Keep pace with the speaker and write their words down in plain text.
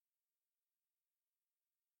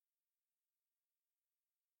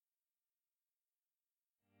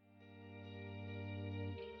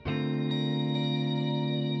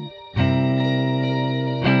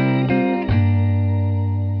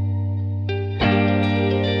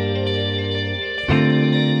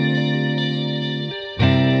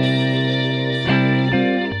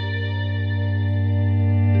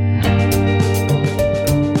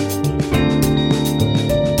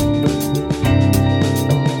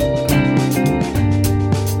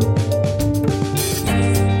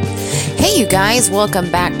guys,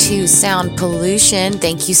 welcome back to Sound Pollution.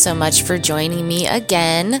 Thank you so much for joining me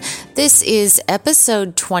again. This is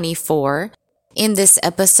episode 24. In this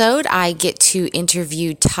episode, I get to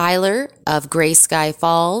interview Tyler of Gray Sky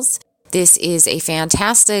Falls. This is a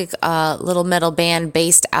fantastic little metal band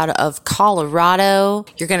based out of Colorado.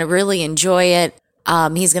 You're going to really enjoy it.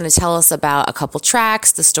 He's going to tell us about a couple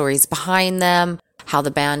tracks, the stories behind them, how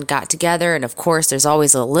the band got together, and of course, there's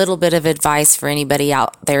always a little bit of advice for anybody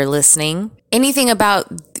out there listening. Anything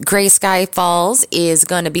about Gray Sky Falls is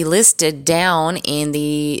going to be listed down in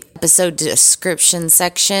the episode description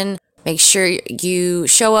section. Make sure you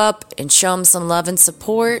show up and show them some love and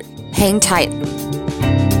support. Hang tight.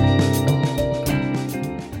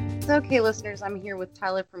 Okay, listeners, I'm here with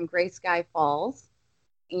Tyler from Gray Sky Falls.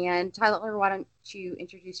 And Tyler, why don't you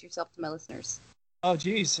introduce yourself to my listeners? Oh,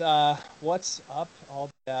 geez. What's up?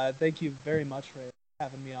 Thank you very much for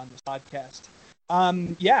having me on this podcast.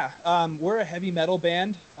 We're a heavy metal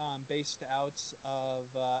band based out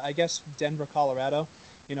of, Denver, Colorado.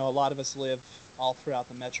 You know, a lot of us live all throughout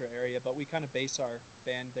the metro area, but we kind of base our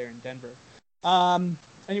band there in Denver.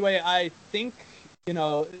 Anyway, I think,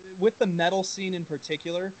 with the metal scene in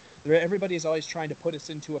particular, everybody's always trying to put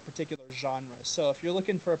us into a particular genre. So if you're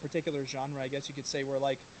looking for a particular genre, I guess you could say we're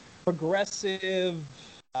like progressive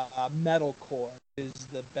metalcore is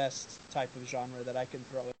the best type of genre that I can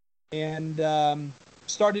throw in. And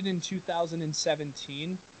started in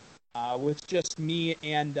 2017 with just me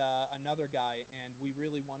and another guy, and we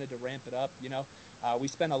really wanted to ramp it up. We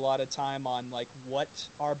spent a lot of time on like what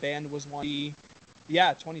our band was wanting to be.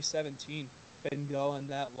 Yeah, 2017. Been going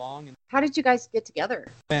that long. How did you guys get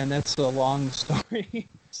together? Man, that's a long story.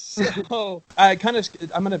 So I'm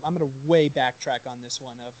gonna way backtrack on this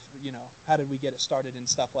one of how did we get it started and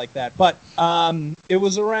stuff like that. But it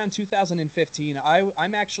was around 2015.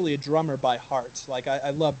 I'm actually a drummer by heart. Like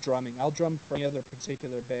I love drumming. I'll drum for any other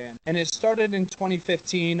particular band. And it started in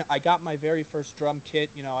 2015. I got my very first drum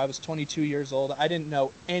kit. I was 22 years old. I didn't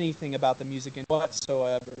know anything about the music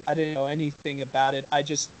whatsoever. I didn't know anything about it. I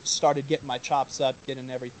just started getting my chops up, getting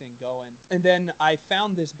everything going. And then I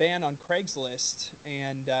found this band on Craigslist,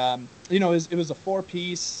 and it was a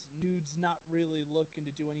 4-piece. Dude's not really looking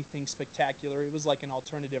to do anything spectacular. It was like an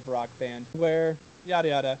alternative rock band where yada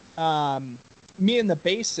yada. Me and the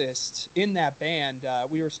bassist in that band,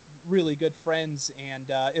 we were really good friends, and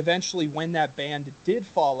eventually when that band did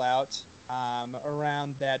fall out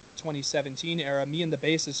around that 2017 era, me and the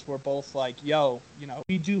bassist were both like, yo,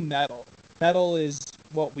 we do metal. Metal is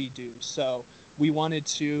what we do. So we wanted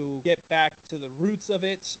to get back to the roots of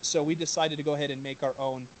it, so we decided to go ahead and make our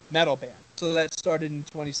own metal band. So that started in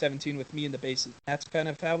 2017 with me and the bassist. That's kind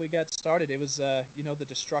of how we got started. It was, the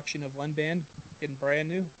destruction of one band, getting brand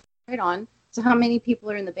new. Right on. So how many people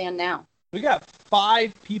are in the band now? We got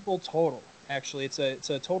 5 people total, actually. It's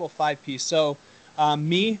a total 5-piece. So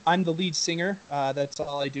me, I'm the lead singer. That's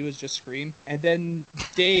all I do is just scream. And then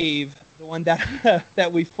Dave, the one that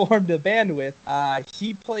that we formed a band with,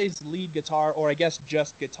 he plays lead guitar, or I guess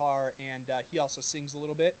just guitar, and he also sings a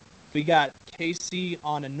little bit. We got Casey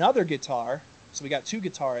on another guitar, so we got 2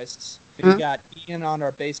 guitarists. We got Ian on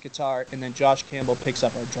our bass guitar, and then Josh Campbell picks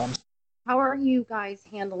up our drums. How are you guys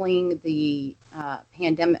handling the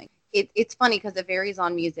pandemic? It's funny because it varies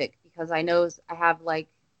on music, because I know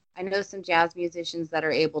some jazz musicians that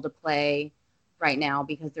are able to play right now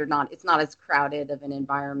because it's not as crowded of an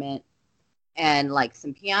environment, and like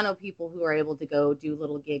some piano people who are able to go do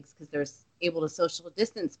little gigs because they're able to social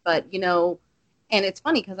distance. But and it's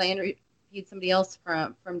funny because I interviewed somebody else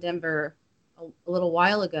from Denver a little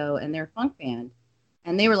while ago, and they're a funk band,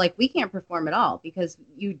 and they were like, we can't perform at all because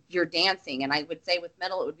you're dancing. And I would say with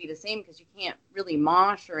metal it would be the same, because you can't really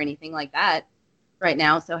mosh or anything like that right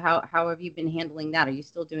now. So how have you been handling that? Are you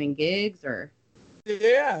still doing gigs or?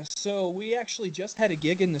 Yeah, so we actually just had a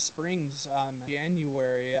gig in the Springs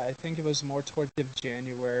January. I think it was more towards the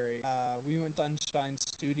January. We went to Sunshine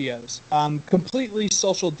Studios. Completely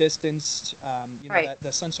social distanced. Right.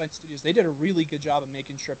 The Sunshine Studios, they did a really good job of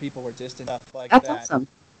making sure people were distant, stuff like that. That's awesome.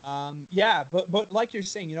 But like you're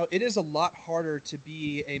saying, it is a lot harder to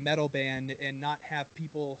be a metal band and not have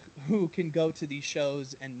people who can go to these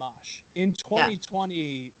shows and mosh. In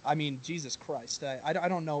 2020, I mean, Jesus Christ, I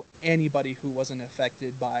don't know anybody who wasn't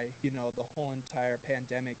affected by, the whole entire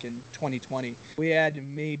pandemic in 2020. We had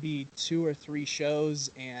maybe 2 or 3 shows,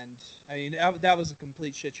 and I mean, that was a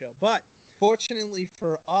complete shit show. But fortunately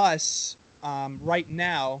for us, right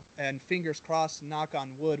now, and fingers crossed, knock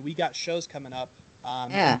on wood, we got shows coming up.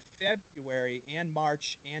 In February and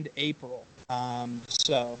March and April.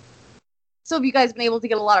 So have you guys been able to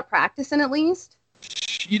get a lot of practice in at least?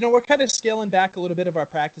 we're kind of scaling back a little bit of our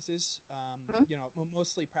practices. Mhm.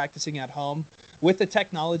 Mostly practicing at home. With the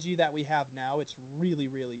technology that we have now, it's really,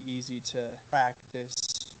 really easy to practice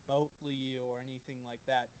remotely or anything like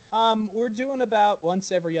that. We're doing about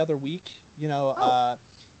once every other week.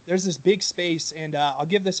 There's this big space, and I'll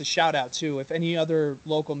give this a shout out too. If any other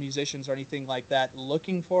local musicians or anything like that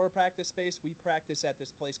looking for a practice space, we practice at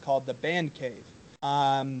this place called the Band Cave.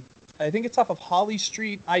 I think it's off of Holly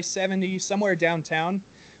Street, I-70, somewhere downtown.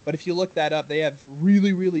 But if you look that up, they have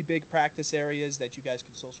really, really big practice areas that you guys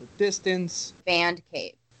can social distance. Band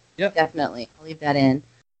Cave. Yep. Definitely. I'll leave that in.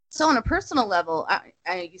 So on a personal level,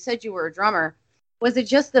 you said you were a drummer. Was it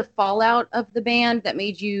just the fallout of the band that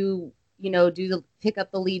made you, pick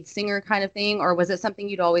up the lead singer kind of thing? Or was it something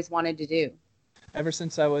you'd always wanted to do? Ever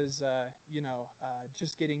since I was,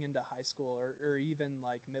 just getting into high school or even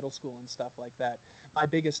like middle school and stuff like that, my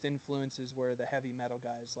biggest influences were the heavy metal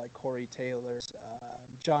guys like Corey Taylor's,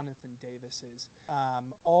 Jonathan Davis's.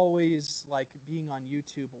 Always like being on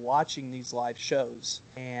YouTube, watching these live shows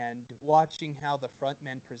and watching how the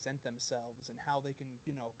frontmen present themselves and how they can,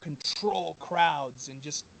 control crowds and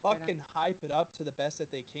just fucking hype it up to the best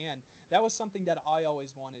that they can. That was something that I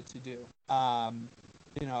always wanted to do. On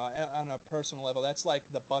a personal level, that's like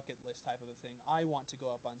the bucket list type of a thing. I want to go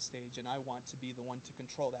up on stage and I want to be the one to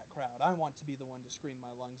control that crowd. I want to be the one to scream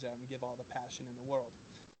my lungs out and give all the passion in the world.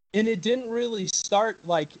 And it didn't really start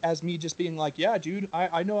like as me just being like, yeah, dude,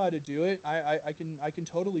 I know how to do it. I can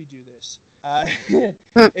totally do this.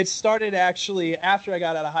 It started actually after I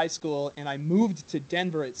got out of high school and I moved to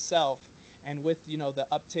Denver itself. And with, the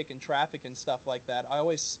uptick in traffic and stuff like that, I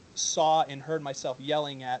always saw and heard myself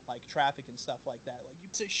yelling at, like, traffic and stuff like that. Like, you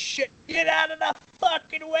piece of shit, get out of the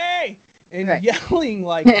fucking way! And yelling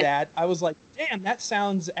like that, I was like, damn, that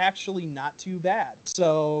sounds actually not too bad.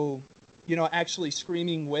 So, actually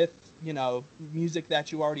screaming with, music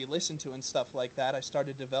that you already listened to and stuff like that, I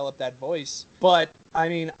started to develop that voice. But, I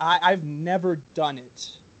mean, I've never done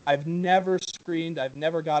it. I've never screamed. I've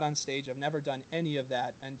never got on stage. I've never done any of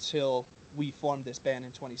that until we formed this band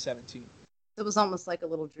in 2017. It was almost like a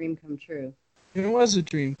little dream come true. It was a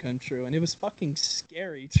dream come true, and it was fucking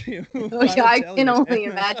scary too. Oh, yeah, I can only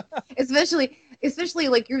imagine. Especially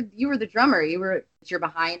like you were the drummer. You're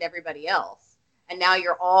behind everybody else, and now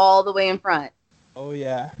you're all the way in front. Oh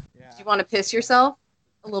yeah. Did you want to piss yourself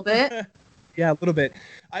a little bit? Yeah, a little bit.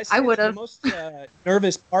 I would have. The most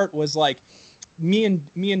nervous part was like me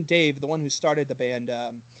and Dave, the one who started the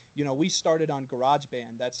band. We started on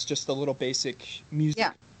GarageBand. That's just a little basic music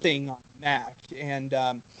thing on Mac.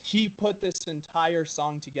 And he put this entire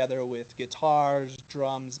song together with guitars,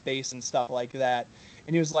 drums, bass, and stuff like that.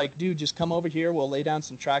 And he was like, dude, just come over here. We'll lay down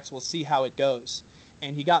some tracks. We'll see how it goes.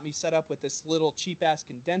 And he got me set up with this little cheap-ass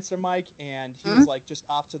condenser mic, and he was like just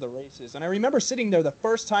off to the races. And I remember sitting there the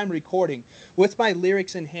first time recording with my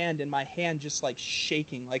lyrics in hand and my hand just like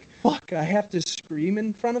shaking. Like, fuck, I have to scream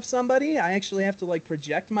in front of somebody? I actually have to like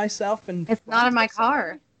project myself and it's not in my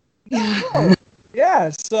car. Yeah,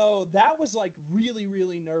 so that was like really,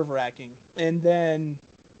 really nerve-wracking. And then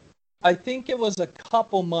I think it was a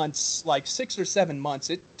couple months, like 6 or 7 months.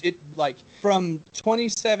 It like from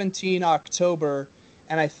 2017 October,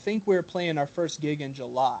 and I think we were playing our first gig in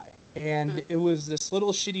July. And it was this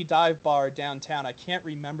little shitty dive bar downtown. I can't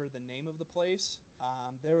remember the name of the place.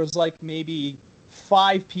 There was like maybe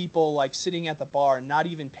 5 people like sitting at the bar, not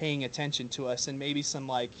even paying attention to us, and maybe some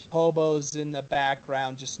like hobos in the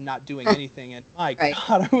background just not doing anything. And my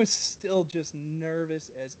God, I was still just nervous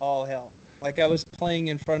as all hell. Like I was playing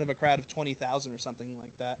in front of a crowd of 20,000 or something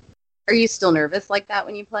like that. Are you still nervous like that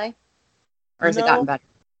when you play? Or has it gotten better?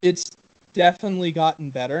 It's definitely gotten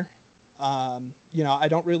better. I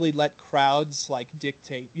don't really let crowds like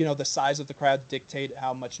dictate, the size of the crowd dictate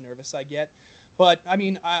how much nervous I get. But I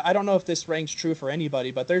mean, I don't know if this rings true for anybody,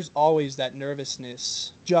 but there's always that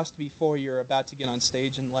nervousness just before you're about to get on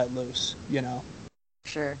stage and let loose,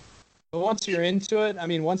 Sure. But once you're into it,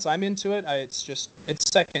 once I'm into it, it's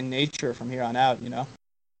second nature from here on out,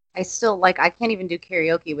 I still I can't even do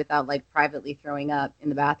karaoke without like privately throwing up in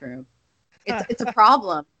the bathroom. It's a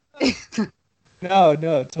problem.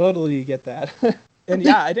 No, totally get that. And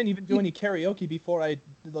yeah, I didn't even do any karaoke before Dude,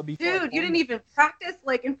 you didn't even practice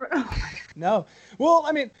like in front. Oh my God. No. Well,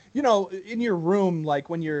 in your room, like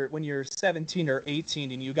when you're 17 or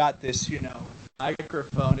 18 and you got this,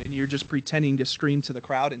 microphone and you're just pretending to scream to the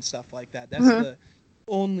crowd and stuff like that. That's the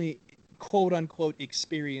only quote unquote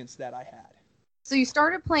experience that I had. So you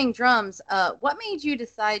started playing drums. What made you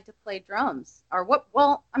decide to play drums? Or what?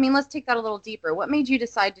 Well, let's take that a little deeper. What made you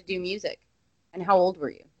decide to do music? And how old were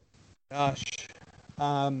you? Gosh,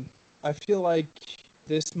 I feel like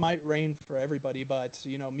this might rain for everybody, but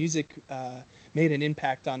music made an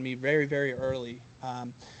impact on me very, very early.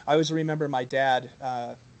 I always remember my dad,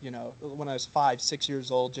 when I was 5, 6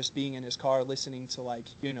 years old, just being in his car listening to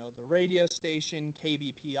the radio station,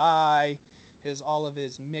 KBPI, all of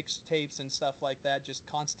his mixtapes and stuff like that, just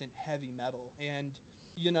constant heavy metal. And,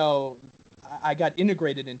 I got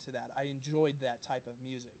integrated into that. I enjoyed that type of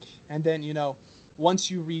music. And then,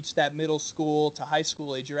 once you reach that middle school to high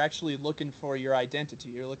school age, you're actually looking for your identity.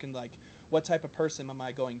 You're looking like, what type of person am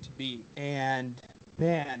I going to be? And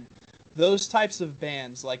man, those types of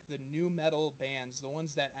bands, like the new metal bands, the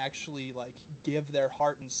ones that actually give their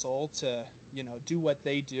heart and soul to, do what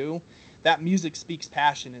they do, that music speaks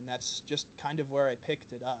passion. And that's just kind of where I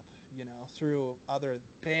picked it up, through other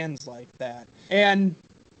bands like that. And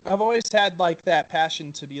I've always had that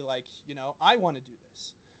passion to be I want to do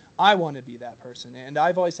this. I want to be that person. And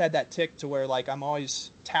I've always had that tick to where I'm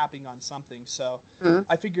always tapping on something. So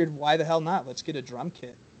I figured, why the hell not? Let's get a drum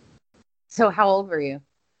kit. So how old were you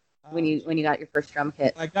when you got your first drum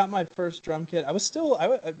kit? I got my first drum kit. I was still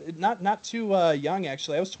not too young,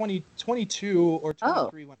 actually. I was 22 or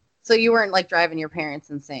 23. So you weren't driving your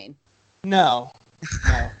parents insane? No,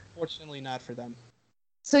 fortunately not for them.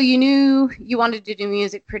 So you knew you wanted to do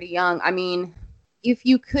music pretty young. I mean, if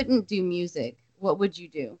you couldn't do music, what would you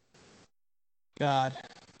do? God,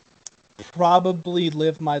 probably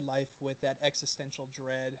live my life with that existential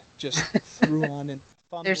dread just through on and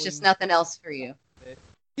fumbling. There's just nothing else for you.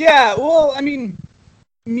 Yeah, well, I mean,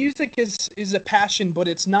 music is a passion, but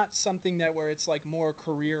it's not something where it's more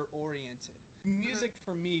career oriented. Music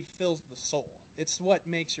for me fills the soul. It's what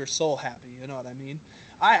makes your soul happy, you know what I mean?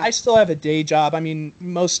 I still have a day job. I mean,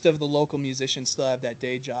 most of the local musicians still have that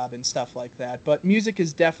day job and stuff like that. But music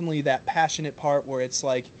is definitely that passionate part where it's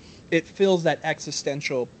it fills that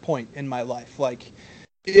existential point in my life.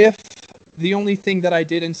 If the only thing that I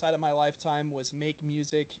did inside of my lifetime was make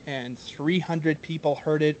music and 300 people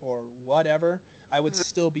heard it or whatever, I would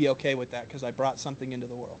still be okay with that because I brought something into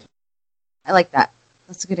the world. I like that.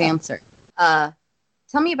 That's a good answer.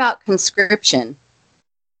 Tell me about Conscription.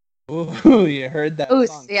 Ooh, you heard that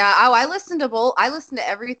song. Yeah. I listen to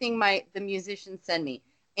everything the musicians send me.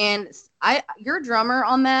 And your drummer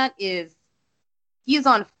on that he's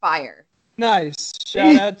on fire. Nice.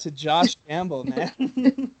 Shout out to Josh Campbell,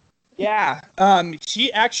 man. Yeah.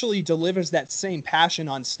 He actually delivers that same passion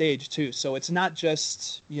on stage too. So it's not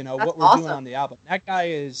just, what we're doing on the album.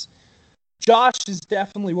 Josh is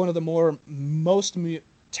definitely one of the most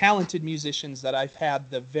talented musicians that I've had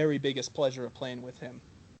the very biggest pleasure of playing with him.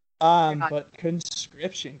 But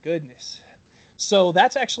Conscription, goodness. So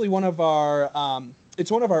that's actually one of our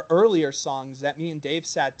earlier songs that me and Dave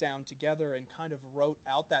sat down together and kind of wrote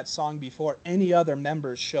out that song before any other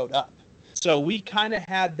members showed up. So we kind of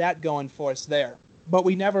had that going for us there, but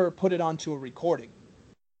we never put it onto a recording.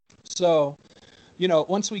 So,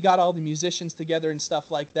 once we got all the musicians together and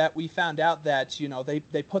stuff like that, we found out that,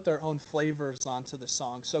 they put their own flavors onto the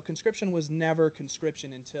song. So Conscription was never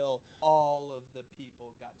Conscription until all of the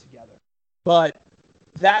people got together. But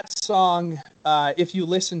that song, if you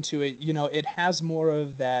listen to it, it has more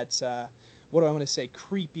of that, what do I want to say,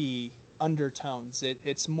 creepy undertones.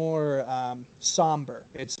 It's more somber.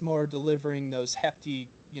 It's more delivering those hefty,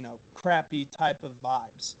 crappy type of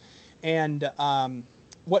vibes. And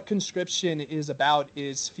what Conscription is about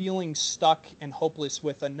is feeling stuck and hopeless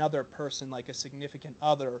with another person, like a significant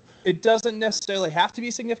other. It doesn't necessarily have to be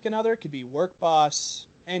a significant other. It could be work boss,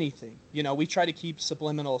 anything. We try to keep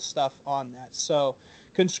subliminal stuff on that. So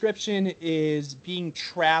Conscription is being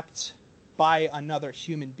trapped by another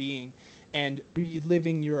human being and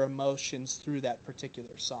reliving your emotions through that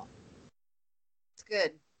particular song. It's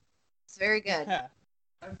good. It's very good. Yeah,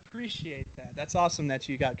 I appreciate that. That's awesome that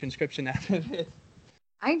you got Conscription out of it.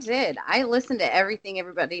 I did. I listen to everything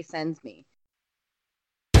everybody sends me.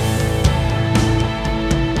 I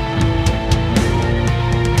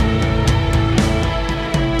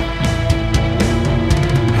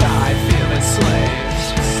feel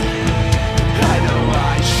enslaved. I know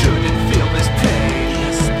I shouldn't feel this pain.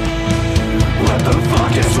 What the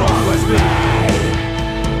fuck is wrong with me?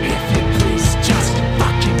 If you please just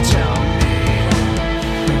fucking tell me.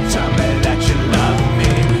 Tell me that you love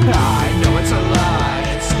me. I know it's a lie.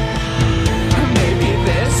 Maybe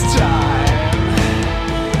this time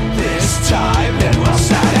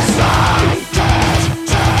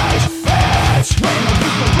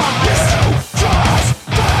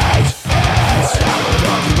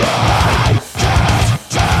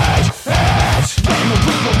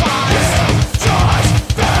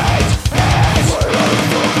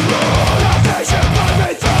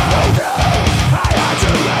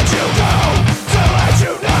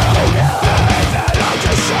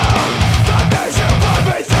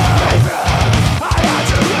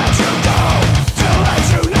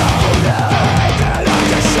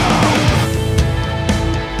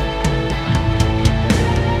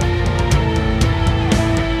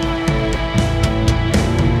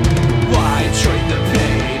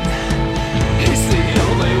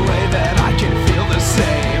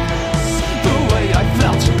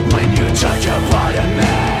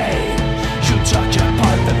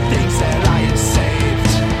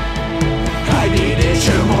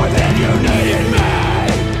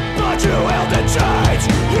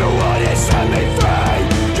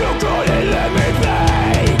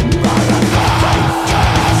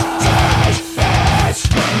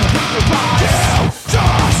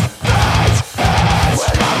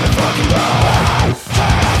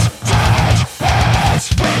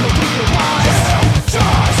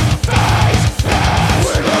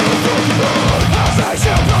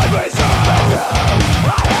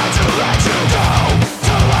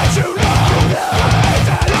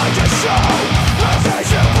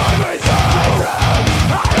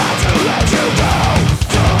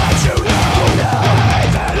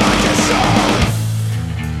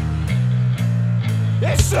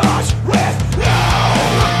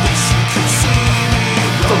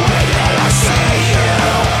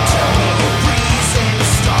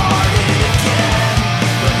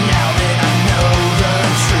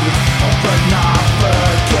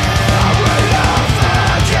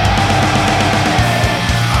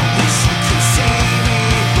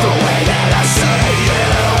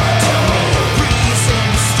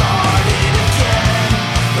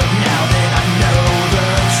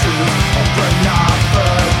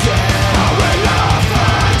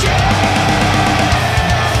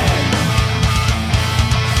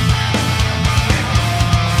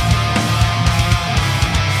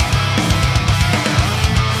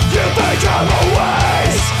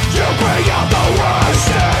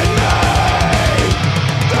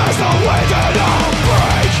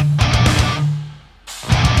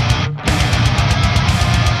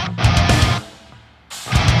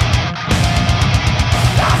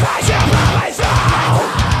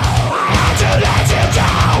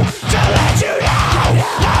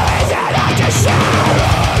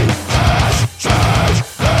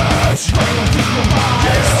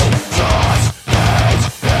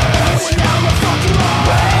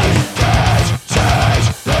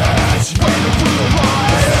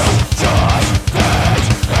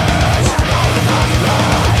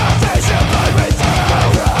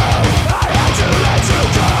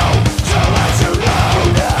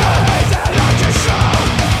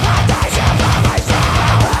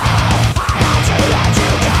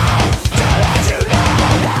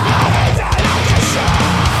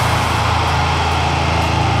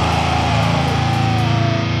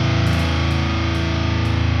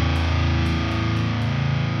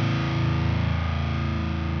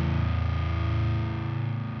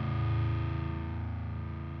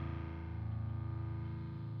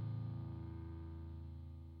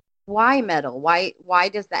Why metal? Why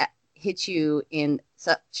does that hit you in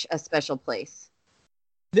such a special place?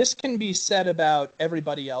 This can be said about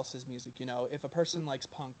everybody else's music, you know. If a person likes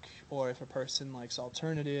punk, or if a person likes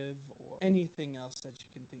alternative, or anything else that you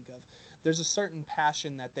can think of, there's a certain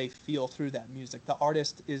passion that they feel through that music. The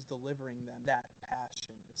artist is delivering them that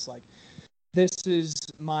passion. It's like, this is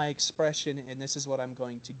my expression, and this is what I'm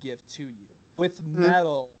going to give to you. With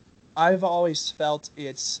metal, I've always felt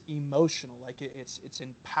it's emotional, like it's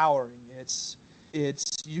empowering. It's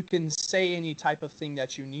you can say any type of thing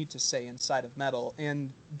that you need to say inside of metal,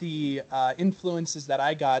 and the influences that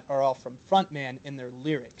I got are all from frontman in their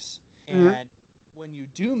lyrics. And when you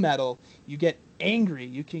do metal, you get angry,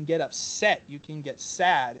 you can get upset, you can get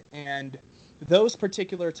sad, and those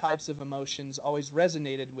particular types of emotions always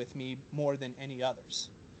resonated with me more than any others.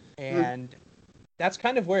 And that's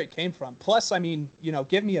kind of where it came from. Plus, I mean, you know,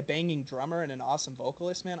 give me a banging drummer and an awesome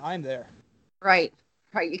vocalist, man, I'm there. Right.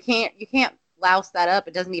 You can't louse that up.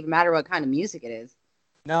 It doesn't even matter what kind of music it is.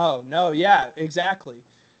 No, yeah, exactly.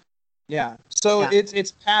 Yeah. So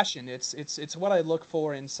it's passion. It's what I look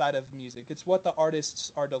for inside of music. It's what the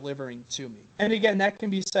artists are delivering to me. And again, that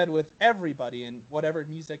can be said with everybody and whatever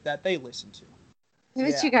music that they listen to. I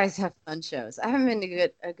bet you guys have fun shows. I haven't been to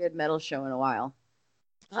a good metal show in a while.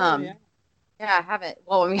 Yeah, I haven't.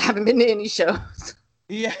 Well, I haven't been to any shows.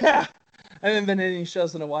 Yeah. I haven't been to any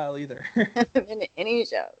shows in a while either. I haven't been to any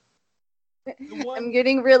shows. I'm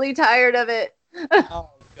getting really tired of it. Oh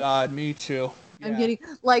God, me too. Yeah. I'm getting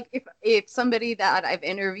like if somebody that I've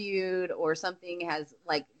interviewed or something has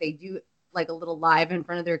like they do like a little live in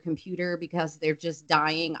front of their computer because they're just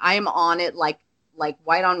dying. I'm on it like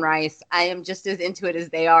white on rice. I am just as into it as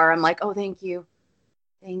they are. I'm like, oh, thank you.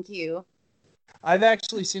 I've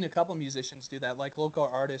actually seen a couple musicians do that. Like local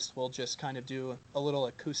artists will just kind of do a little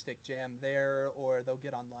acoustic jam there, or they'll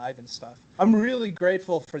get on live and stuff. I'm really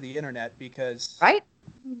grateful for the internet because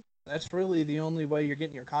that's really the only way you're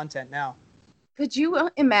getting your content now. Could you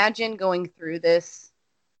imagine going through this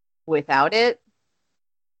without it?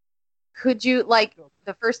 Could you, like,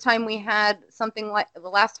 the first time we had something like, the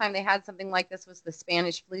last time they had something like this was the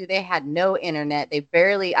Spanish flu. They had no internet. They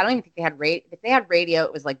barely, I don't even think they had radio. If they had radio,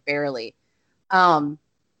 it was like barely.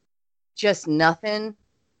 Just nothing.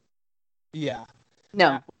 Yeah.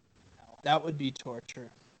 No. That would be torture.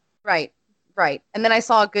 Right. And then I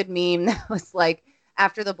saw a good meme that was like,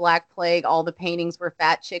 after the Black Plague, all the paintings were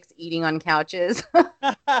fat chicks eating on couches.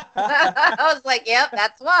 I was like, yep,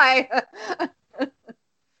 that's why.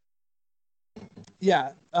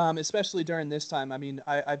 Yeah, especially during this time. I mean,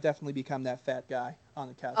 I've definitely become that fat guy on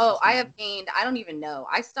the couch. Oh, I have gained. I don't even know.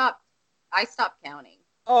 I stopped counting.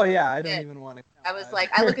 Oh yeah, I don't even want to count. I was like,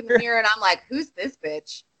 I look in the mirror and I'm like, who's this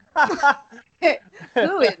bitch?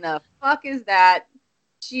 Who in the fuck is that?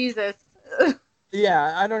 Jesus.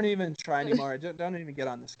 Yeah, I don't even try anymore. I don't even get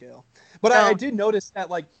on the scale. But I did notice that,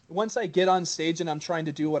 like, once I get on stage and I'm trying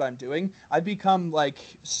to do what I'm doing, I've become, like,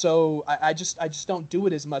 so... I just don't do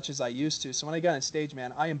it as much as I used to. So when I get on stage,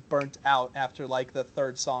 man, I am burnt out after, like, the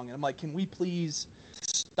third song. And I'm like, can we please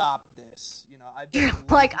stop this? You know, I've been...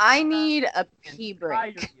 like, I need a pee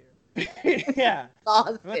break. Yeah.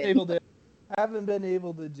 I haven't been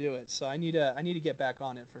able to do it. So I need to get back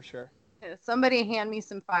on it for sure. Somebody hand me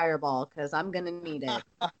some Fireball, because I'm going to need it.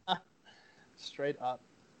 Straight up.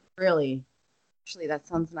 Really? Actually, that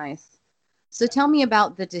sounds nice. So tell me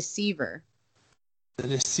about The Deceiver. The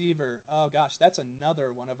Deceiver. Oh, gosh, that's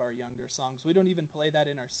another one of our younger songs. We don't even play that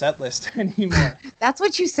in our set list anymore. That's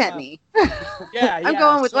what you sent me. Yeah. I'm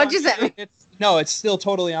going with what you sent me. It's still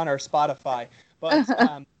totally on our Spotify. But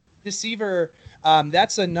Deceiver...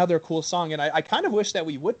 that's another cool song, and I kind of wish that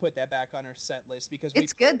we would put that back on our set list because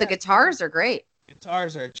it's good. The guitars are great.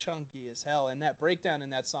 Guitars are chunky as hell, and that breakdown in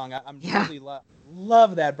that song, I'm really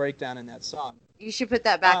love that breakdown in that song. You should put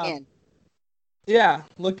that back in. Yeah,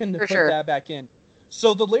 looking to put that back in.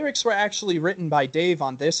 So the lyrics were actually written by Dave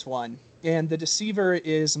on this one, and The Deceiver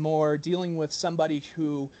is more dealing with somebody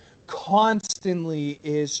who constantly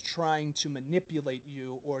is trying to manipulate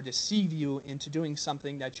you or deceive you into doing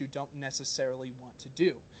something that you don't necessarily want to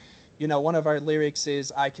do. You know, one of our lyrics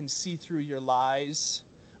is, I can see through your lies,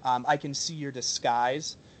 I can see your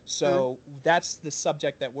disguise. So that's the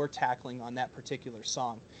subject that we're tackling on that particular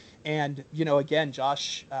song. And, you know, again,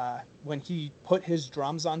 Josh, when he put his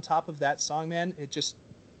drums on top of that song, man, it just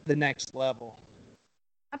the next level.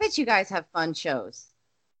 I bet you guys have fun shows.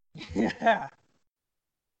 Yeah.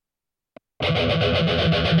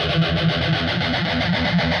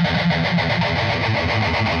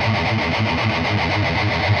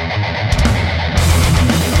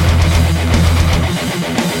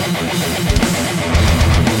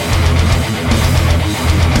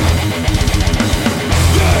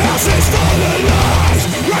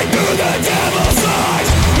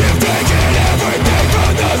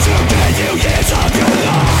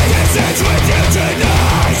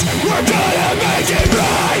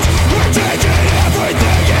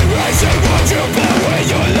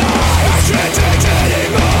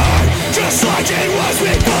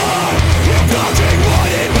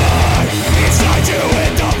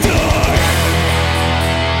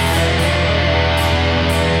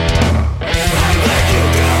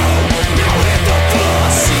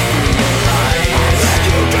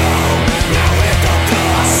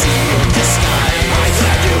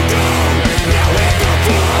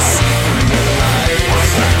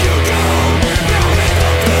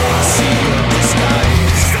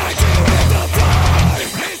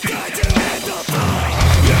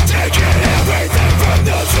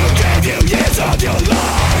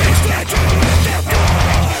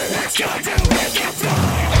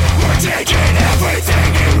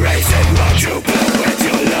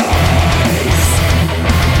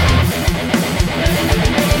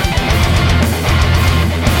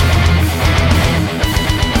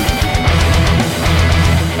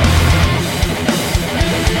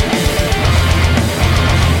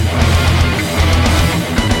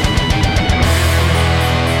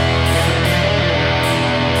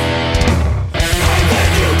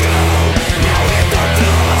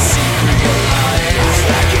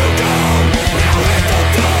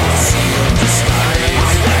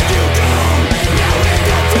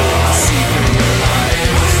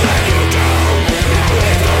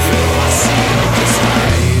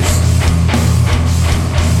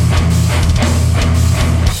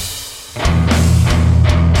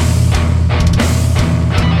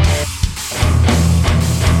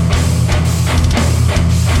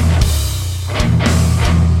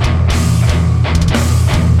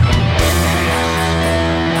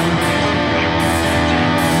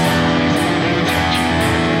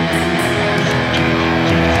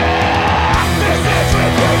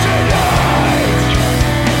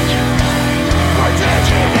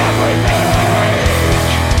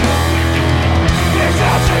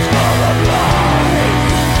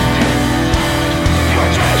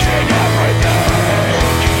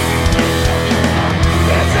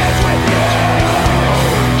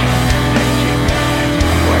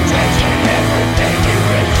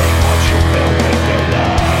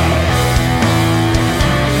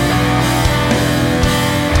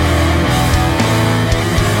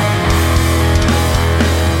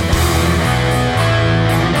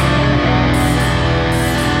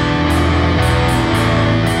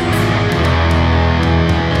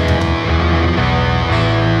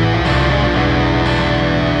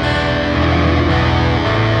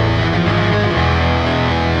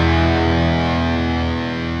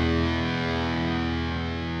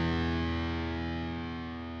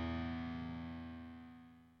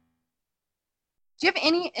 Do you have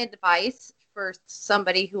any advice for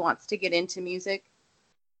somebody who wants to get into music?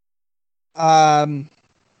 I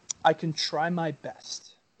can try my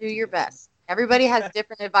best. Do your best. Everybody has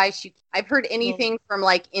different advice. I've heard anything from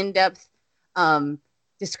like in-depth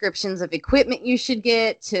descriptions of equipment you should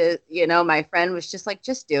get to, my friend was just like,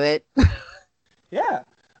 just do it. Yeah.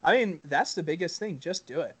 I mean, that's the biggest thing. Just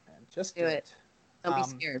do it, man. Just do it. Don't be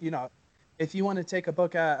scared. If you want to take a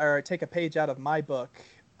book or take a page out of my book,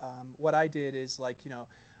 what I did is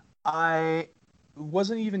I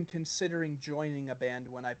wasn't even considering joining a band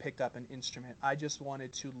when I picked up an instrument. I just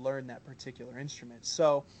wanted to learn that particular instrument.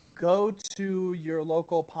 So go to your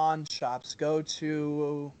local pawn shops, go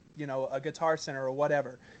to, a guitar center or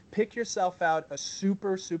whatever. Pick yourself out a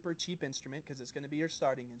super, super cheap instrument because it's going to be your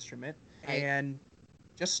starting instrument, right, and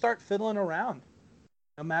just start fiddling around.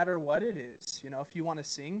 No matter what it is, if you want to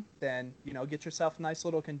sing, then, get yourself a nice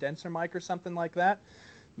little condenser mic or something like that.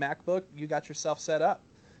 MacBook, you got yourself set up.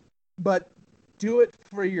 But do it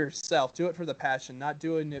for yourself. Do it for the passion, not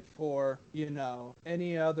doing it for,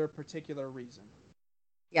 any other particular reason.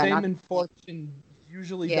 Yeah, fame and fortune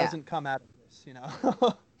usually doesn't come out of this,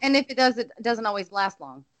 And if it does, it doesn't always last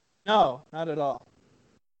long. No, not at all.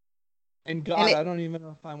 And God, I don't even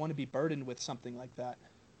know if I want to be burdened with something like that.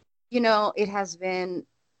 It has been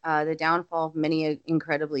the downfall of many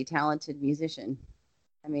incredibly talented musician.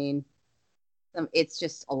 I mean, it's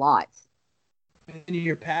just a lot. And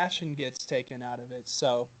your passion gets taken out of it.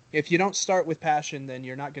 So if you don't start with passion, then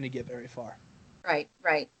you're not going to get very far. Right.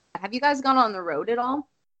 Have you guys gone on the road at all?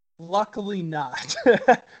 Luckily not.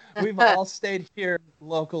 We've all stayed here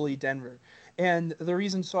locally, Denver. And the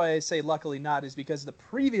reason why I say luckily not is because the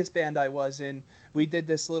previous band I was in, we did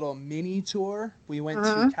this little mini tour. We went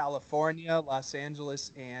to California, Los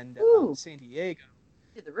Angeles, and San Diego.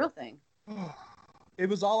 Did the real thing. It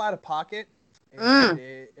was all out of pocket. And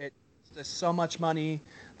it so much money.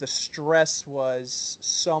 The stress was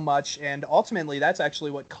so much. And ultimately, that's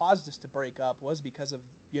actually what caused us to break up, was because of,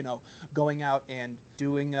 going out and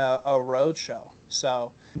doing a road show.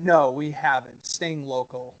 So, no, we haven't. Staying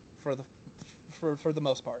local for the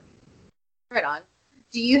most part. Right on.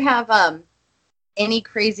 Do you have any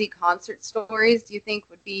crazy concert stories do you think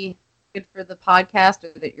would be good for the podcast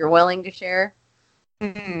or that you're willing to share?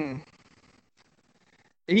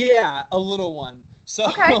 Yeah, a little one. So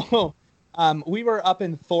okay. We were up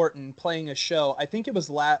in Thornton playing a show. I think it was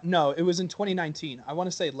it was in 2019. I want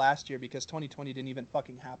to say last year because 2020 didn't even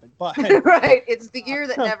fucking happen. But right, it's the year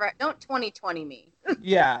that never. Don't 2020 me.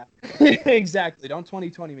 Yeah, exactly. Don't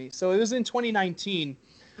 2020 me. So it was in 2019.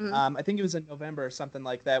 I think it was in November or something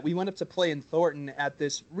like that. We went up to play in Thornton at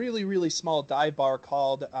this really, really small dive bar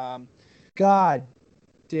called, God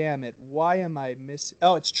damn it, why am I missing?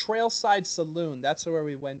 Oh, it's Trailside Saloon. That's where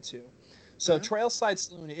we went to. So Trailside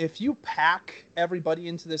Saloon, if you pack everybody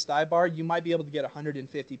into this dive bar, you might be able to get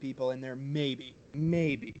 150 people in there, maybe.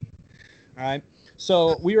 All right.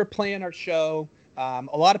 So we were playing our show. A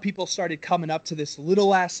lot of people started coming up to this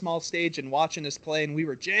little ass small stage and watching us play, and we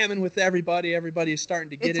were jamming with everybody. Everybody's starting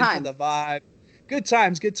to get into the vibe. Good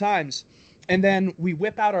times. And then we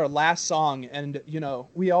whip out our last song, and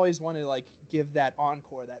we always want to give that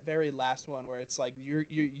encore, that very last one where it's like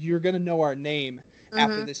you're gonna know our name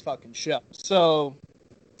after this fucking show. So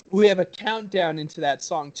we have a countdown into that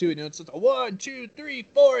song too, and it's just a 1, 2, 3,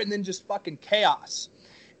 4, and then just fucking chaos.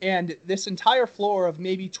 And this entire floor of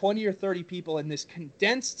maybe 20 or 30 people in this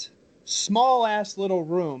condensed, small-ass little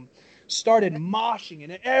room started moshing,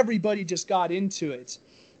 and everybody just got into it.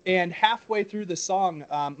 And halfway through the song,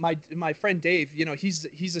 my friend Dave,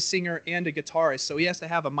 he's a singer and a guitarist, so he has to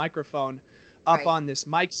have a microphone up on this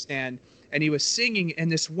mic stand. And he was singing, and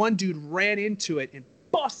this one dude ran into it and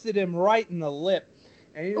busted him right in the lip.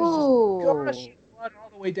 And he was just gushing blood all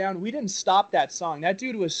the way down. We didn't stop that song. That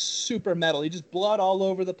dude was super metal. He just blood all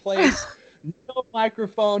over the place, no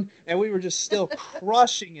microphone, and we were just still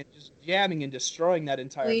crushing it, just jamming and destroying that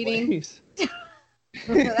entire place.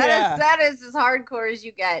 That is as hardcore as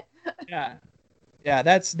you get. Yeah,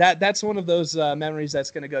 that's one of those memories that's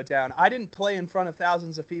going to go down. I didn't play in front of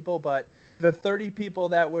thousands of people, but the 30 people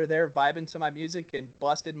that were there vibing to my music and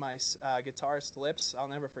busted my guitarist lips, I'll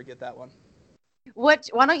never forget that one. Why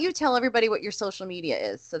don't you tell everybody what your social media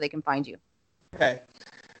is so they can find you? Okay.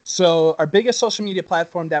 So our biggest social media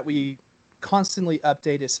platform that we constantly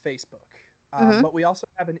update is Facebook. But we also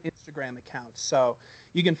have an Instagram account. So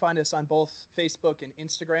you can find us on both Facebook and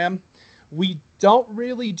Instagram. We don't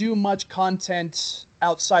really do much content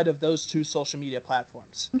outside of those two social media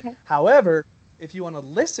platforms. Okay. However, if you want to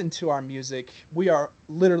listen to our music, we are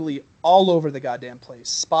literally all over the goddamn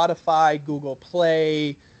place. Spotify, Google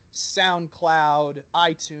Play, SoundCloud,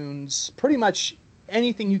 iTunes, pretty much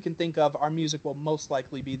anything you can think of, our music will most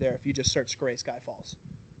likely be there if you just search Gray Sky Falls.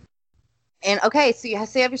 And okay, so you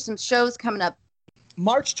have some shows coming up.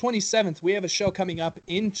 March 27th, we have a show coming up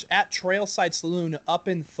at Trailside Saloon up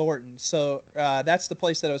in Thornton. So that's the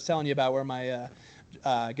place that I was telling you about where my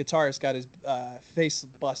guitarist got his face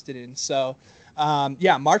busted in. So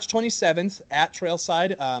March 27th at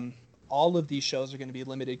Trailside. All of these shows are going to be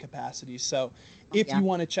limited capacity. So if you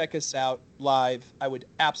want to check us out live, I would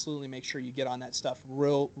absolutely make sure you get on that stuff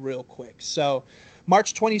real quick. So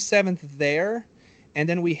March 27th there. And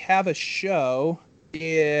then we have a show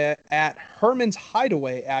at Herman's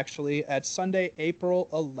Hideaway, actually, at Sunday, April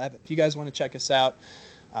 11th. If you guys want to check us out,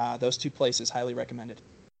 those two places, highly recommended.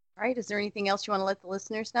 All right. Is there anything else you want to let the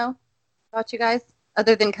listeners know about you guys,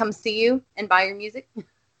 other than come see you and buy your music?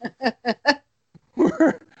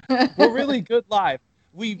 We're really good live.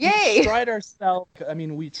 We pride ourselves. I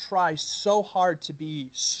mean, we try so hard to be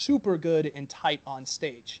super good and tight on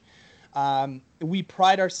stage. We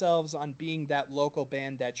pride ourselves on being that local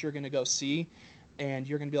band that you're going to go see, and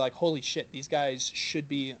you're going to be like, holy shit, these guys should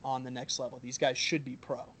be on the next level. These guys should be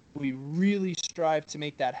pro. We really strive to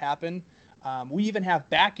make that happen. We even have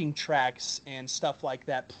backing tracks and stuff like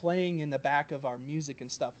that playing in the back of our music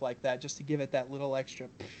and stuff like that, just to give it that little extra.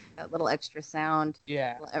 That little extra sound.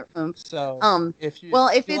 Yeah. So if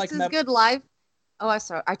it's as good live. Oh, I'm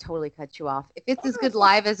sorry. I totally cut you off. If it's as good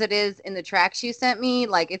live as it is in the tracks you sent me,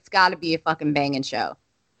 like, it's got to be a fucking banging show.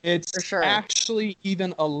 It's for sure. Actually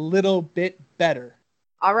even a little bit better.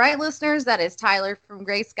 All right, listeners, that is Tyler from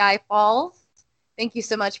Gray Sky Falls. Thank you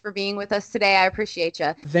so much for being with us today. I appreciate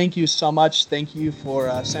you. Thank you so much. Thank you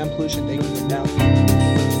for Sound Pollution. Thank you for now.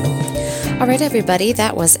 All right, everybody,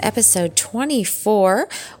 that was episode 24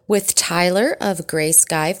 with Tyler of Gray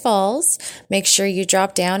Sky Falls. Make sure you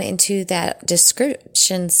drop down into that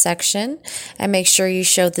description section and make sure you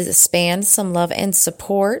show this band some love and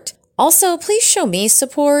support. Also, please show me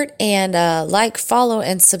support and like, follow,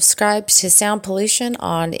 and subscribe to Sound Pollution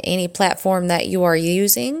on any platform that you are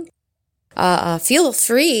using. Feel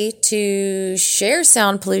free to share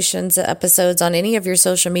Sound Pollution's episodes on any of your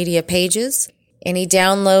social media pages. Any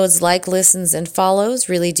downloads, listens, and follows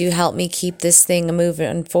really do help me keep this thing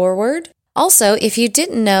moving forward. Also, if you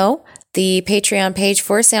didn't know, the Patreon page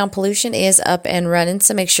for Sound Pollution is up and running,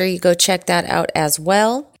 so make sure you go check that out as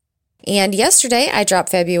well. And yesterday, I dropped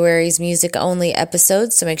February's music-only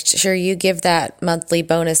episode, so make sure you give that monthly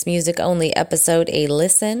bonus music-only episode a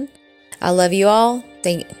listen. I love you all.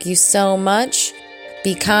 Thank you so much.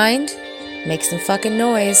 Be kind. Make some fucking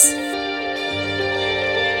noise.